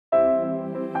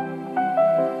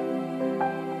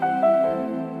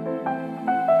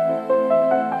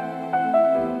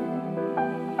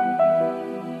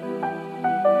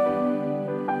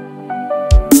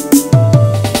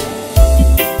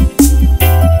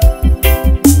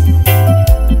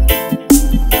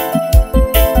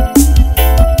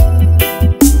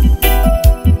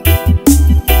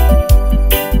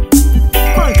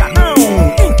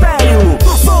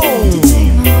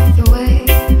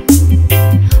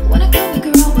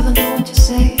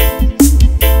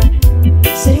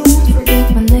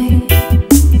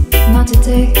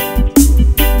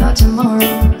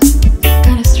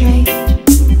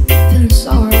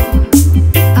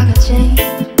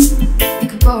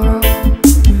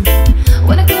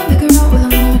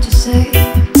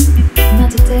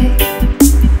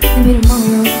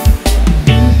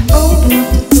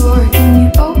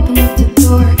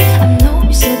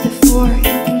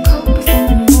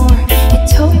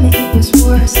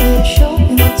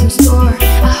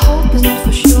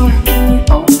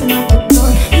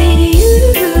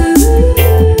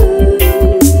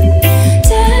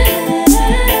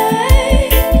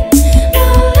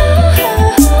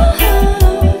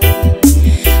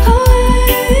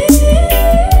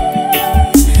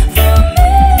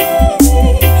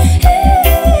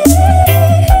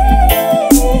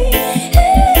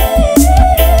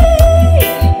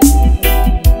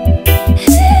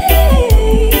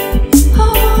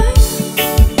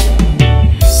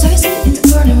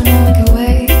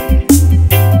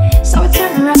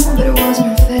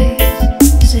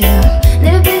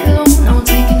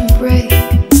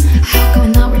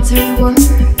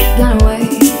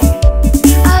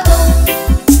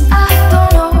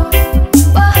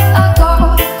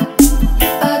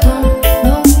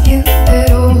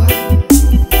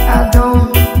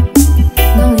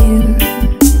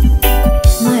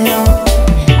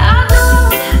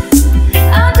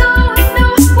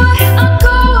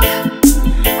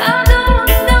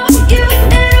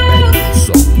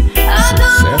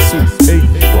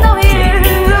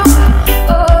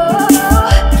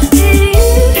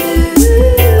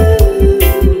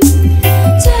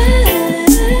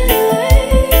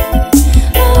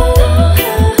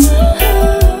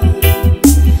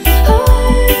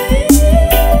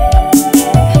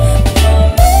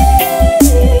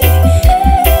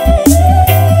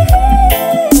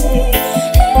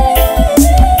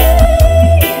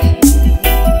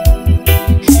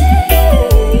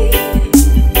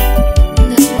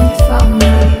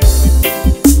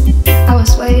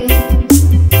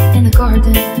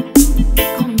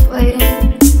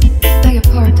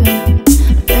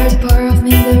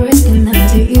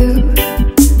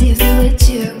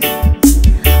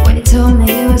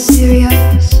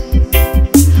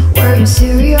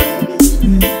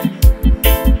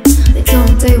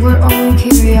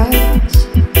serious,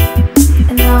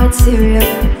 and now it's serious.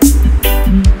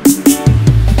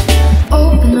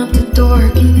 Open up the door,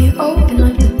 can you open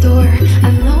up the door?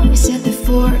 I know you said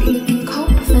before, you can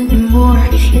cope with anymore.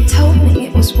 You told me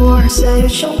it was war, so you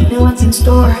showed me what's in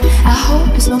store. I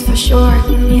hope it's not for sure,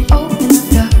 can you open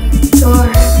up the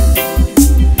door?